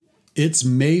It's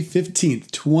May 15th,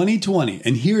 2020,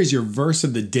 and here is your verse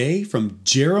of the day from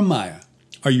Jeremiah.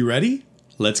 Are you ready?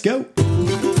 Let's go.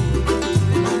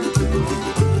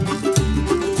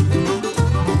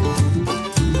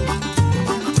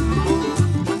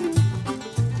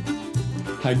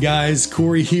 Hi guys,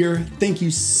 Corey here. Thank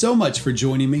you so much for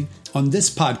joining me. On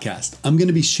this podcast, I'm going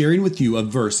to be sharing with you a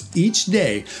verse each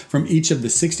day from each of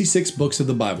the 66 books of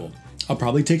the Bible. I'll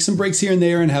probably take some breaks here and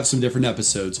there and have some different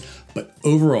episodes, but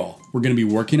overall, we're going to be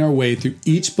working our way through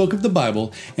each book of the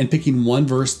Bible and picking one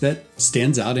verse that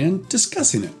stands out and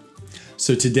discussing it.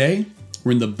 So today,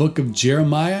 we're in the book of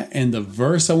Jeremiah, and the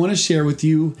verse I want to share with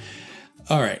you,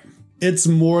 all right, it's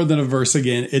more than a verse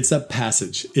again, it's a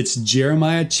passage. It's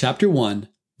Jeremiah chapter 1,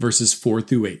 verses 4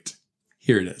 through 8.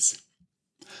 Here it is.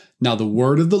 Now the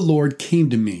word of the Lord came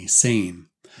to me, saying,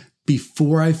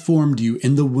 Before I formed you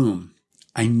in the womb,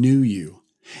 I knew you,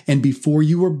 and before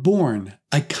you were born,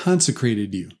 I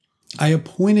consecrated you. I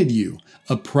appointed you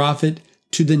a prophet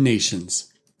to the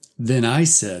nations. Then I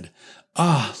said,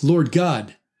 Lord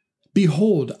God,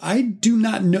 behold, I do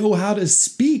not know how to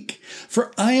speak,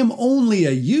 for I am only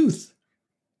a youth.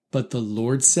 But the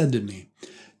Lord said to me,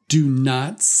 Do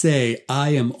not say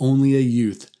I am only a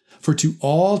youth, for to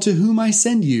all to whom I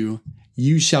send you,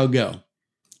 you shall go.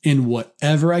 And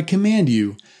whatever I command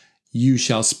you, you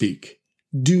shall speak.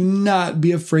 Do not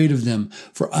be afraid of them,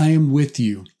 for I am with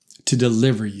you to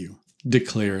deliver you,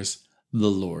 declares the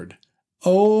Lord.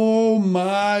 Oh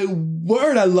my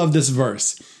word, I love this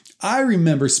verse. I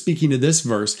remember speaking to this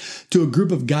verse to a group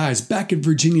of guys back at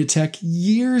Virginia Tech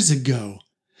years ago.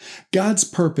 God's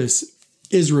purpose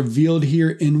is revealed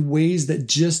here in ways that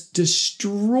just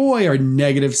destroy our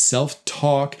negative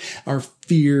self-talk, our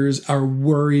fears, our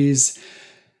worries.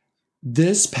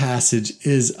 This passage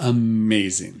is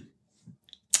amazing.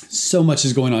 So much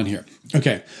is going on here.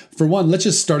 Okay, for one, let's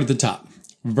just start at the top.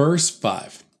 Verse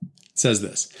 5 says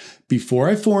this, Before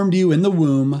I formed you in the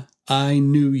womb, I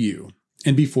knew you.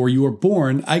 And before you were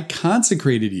born, I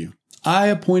consecrated you. I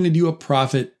appointed you a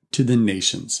prophet to the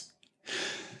nations.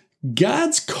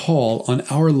 God's call on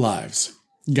our lives,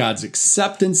 God's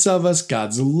acceptance of us,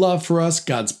 God's love for us,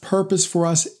 God's purpose for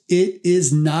us, it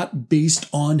is not based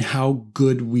on how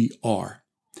good we are.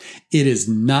 It is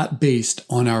not based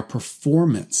on our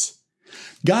performance.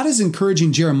 God is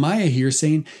encouraging Jeremiah here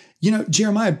saying,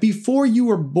 Jeremiah, before you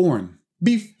were born,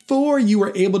 before you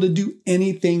were able to do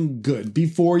anything good,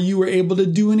 before you were able to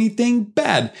do anything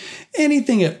bad,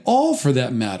 anything at all for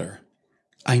that matter,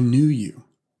 I knew you.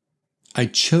 I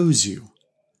chose you.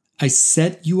 I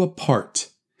set you apart.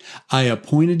 I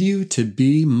appointed you to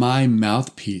be my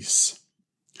mouthpiece.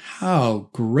 How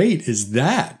great is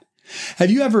that?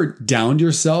 Have you ever downed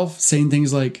yourself saying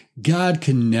things like, God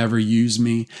can never use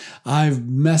me. I've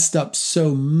messed up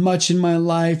so much in my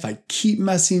life. I keep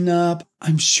messing up.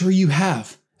 I'm sure you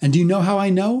have. And do you know how I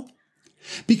know?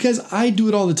 Because I do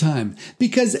it all the time.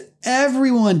 Because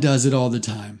everyone does it all the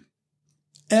time.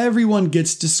 Everyone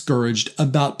gets discouraged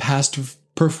about past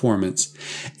performance.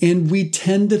 And we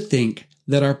tend to think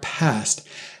that our past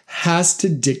has to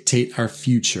dictate our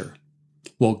future.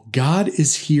 Well, God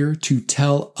is here to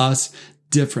tell us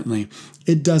differently.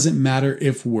 It doesn't matter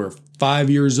if we're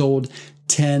 5 years old,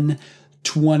 10,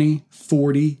 20,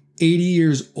 40, 80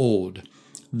 years old.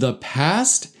 The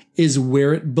past is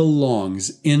where it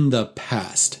belongs, in the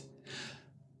past.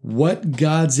 What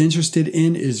God's interested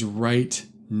in is right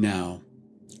now.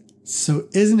 So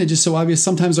isn't it just so obvious?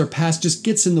 Sometimes our past just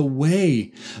gets in the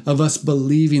way of us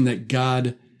believing that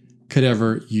God could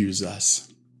ever use us.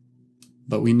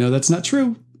 But we know that's not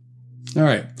true. All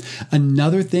right.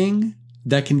 Another thing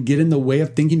that can get in the way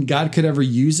of thinking God could ever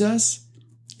use us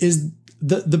is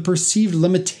the perceived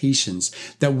limitations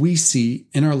that we see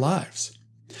in our lives.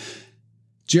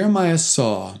 Jeremiah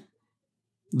saw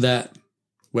that,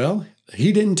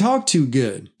 he didn't talk too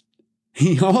good.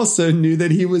 He also knew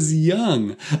that he was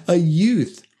young, a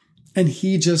youth, and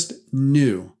he just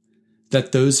knew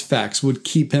that those facts would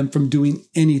keep him from doing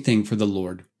anything for the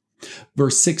Lord.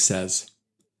 Verse 6 says,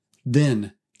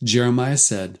 Then Jeremiah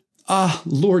said,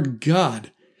 Lord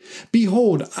God,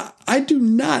 behold, I do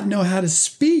not know how to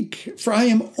speak, for I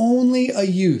am only a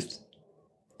youth.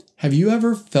 Have you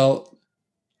ever felt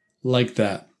like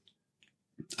that?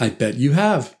 I bet you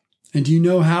have. And do you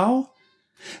know how?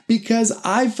 Because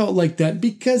I felt like that,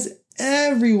 because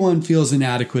everyone feels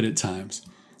inadequate at times.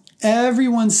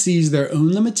 Everyone sees their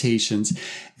own limitations,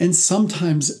 and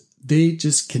sometimes they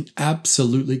just can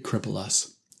absolutely cripple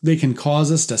us. They can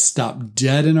cause us to stop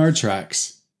dead in our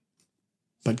tracks.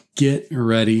 But get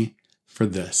ready for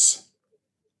this.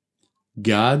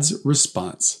 God's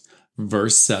response,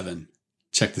 verse 7.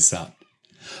 Check this out.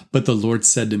 But the Lord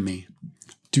said to me,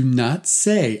 do not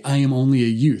say I am only a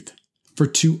youth, for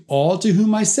to all to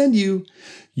whom I send you,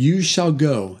 you shall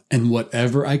go, and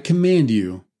whatever I command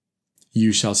you,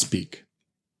 you shall speak.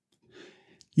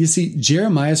 You see,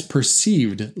 Jeremiah's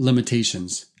perceived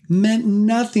limitations meant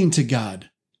nothing to God.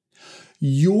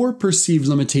 Your perceived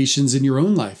limitations in your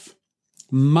own life,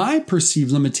 my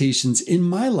perceived limitations in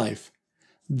my life,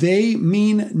 they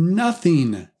mean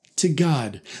nothing to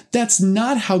God. That's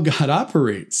not how God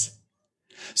operates.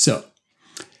 So,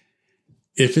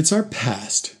 if it's our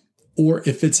past or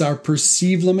if it's our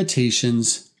perceived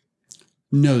limitations,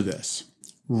 know this.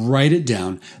 Write it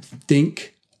down.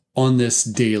 Think on this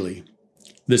daily.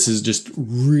 This is just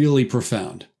really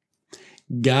profound.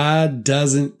 God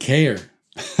doesn't care.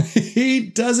 He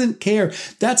doesn't care.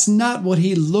 That's not what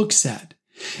he looks at.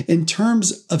 In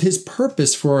terms of his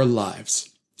purpose for our lives,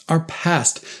 our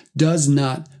past does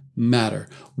not matter.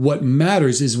 What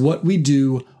matters is what we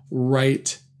do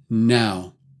right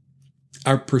now.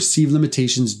 Our perceived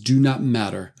limitations do not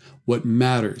matter. What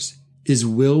matters is,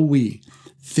 will we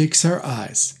fix our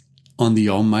eyes on the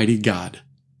Almighty God?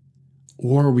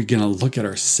 Or are we going to look at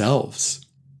ourselves?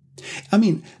 I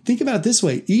mean, think about it this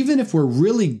way. Even if we're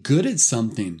really good at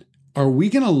something, are we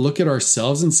going to look at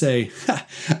ourselves and say,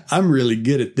 I'm really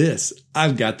good at this.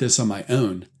 I've got this on my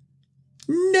own.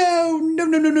 No.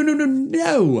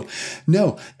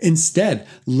 Instead,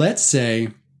 let's say,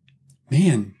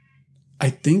 man, I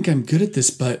think I'm good at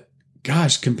this, but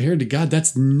gosh, compared to God,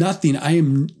 that's nothing.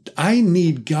 I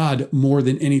need God more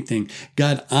than anything.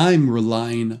 God, I'm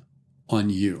relying on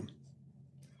you.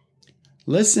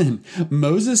 Listen,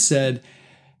 Moses said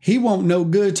he won't no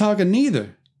good talking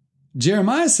neither.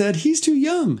 Jeremiah said he's too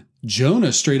young.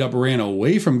 Jonah straight up ran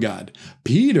away from God.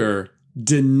 Peter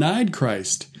denied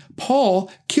Christ.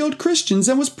 Paul killed Christians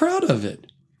and was proud of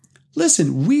it.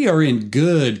 Listen, we are in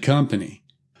good company.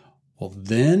 Well,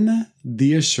 then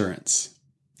the assurance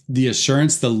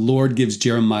the Lord gives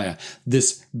Jeremiah,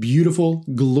 this beautiful,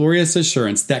 glorious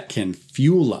assurance that can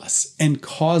fuel us and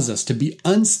cause us to be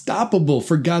unstoppable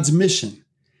for God's mission.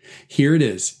 Here it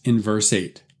is in verse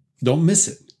 8. Don't miss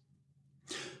it.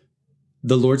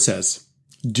 The Lord says,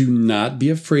 do not be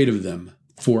afraid of them,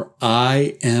 for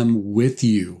I am with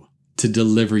you to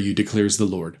deliver you, declares the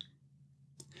Lord.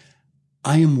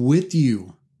 I am with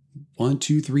you. 1,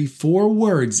 2, 3, 4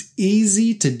 words,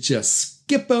 easy to just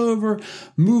skip over,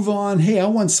 move on. Hey, I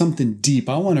want something deep.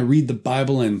 I want to read the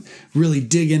Bible and really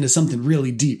dig into something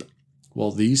really deep.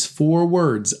 Well, these 4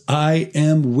 words, I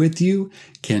am with you,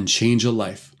 can change a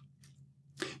life.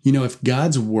 You know, if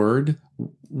God's word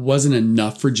wasn't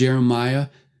enough for Jeremiah,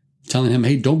 telling him,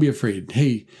 hey, don't be afraid.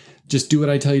 Hey, just do what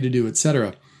I tell you to do,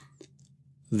 etc.,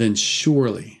 then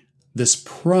surely this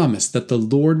promise that the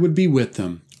Lord would be with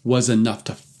them was enough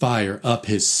to fire up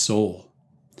his soul.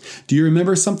 Do you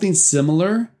remember something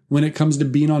similar when it comes to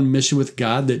being on mission with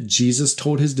God that Jesus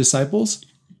told his disciples?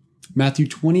 Matthew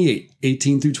 28,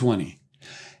 18 through 20.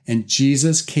 And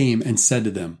Jesus came and said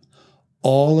to them,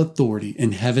 all authority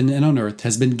in heaven and on earth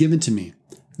has been given to me.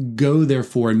 Go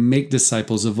therefore and make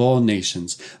disciples of all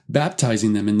nations,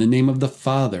 baptizing them in the name of the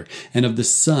Father and of the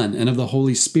Son and of the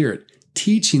Holy Spirit,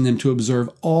 teaching them to observe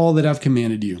all that I've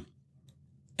commanded you.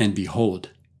 And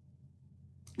behold,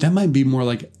 that might be more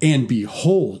like, and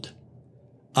behold,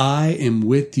 I am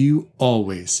with you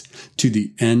always to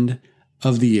the end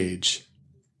of the age.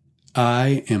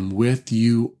 I am with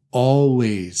you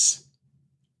always.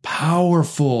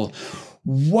 Powerful.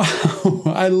 Wow.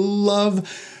 I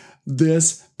love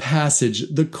this passage.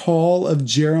 The call of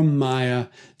Jeremiah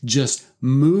just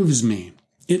moves me.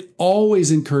 It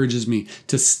always encourages me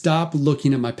to stop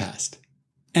looking at my past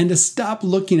and to stop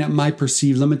looking at my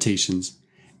perceived limitations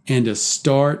and to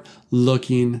start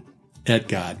looking at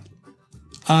God.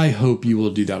 I hope you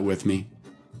will do that with me.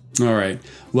 All right.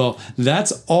 Well,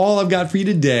 that's all I've got for you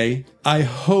today. I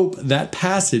hope that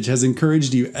passage has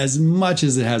encouraged you as much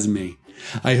as it has me.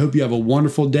 I hope you have a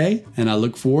wonderful day, and I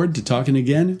look forward to talking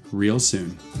again real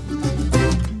soon.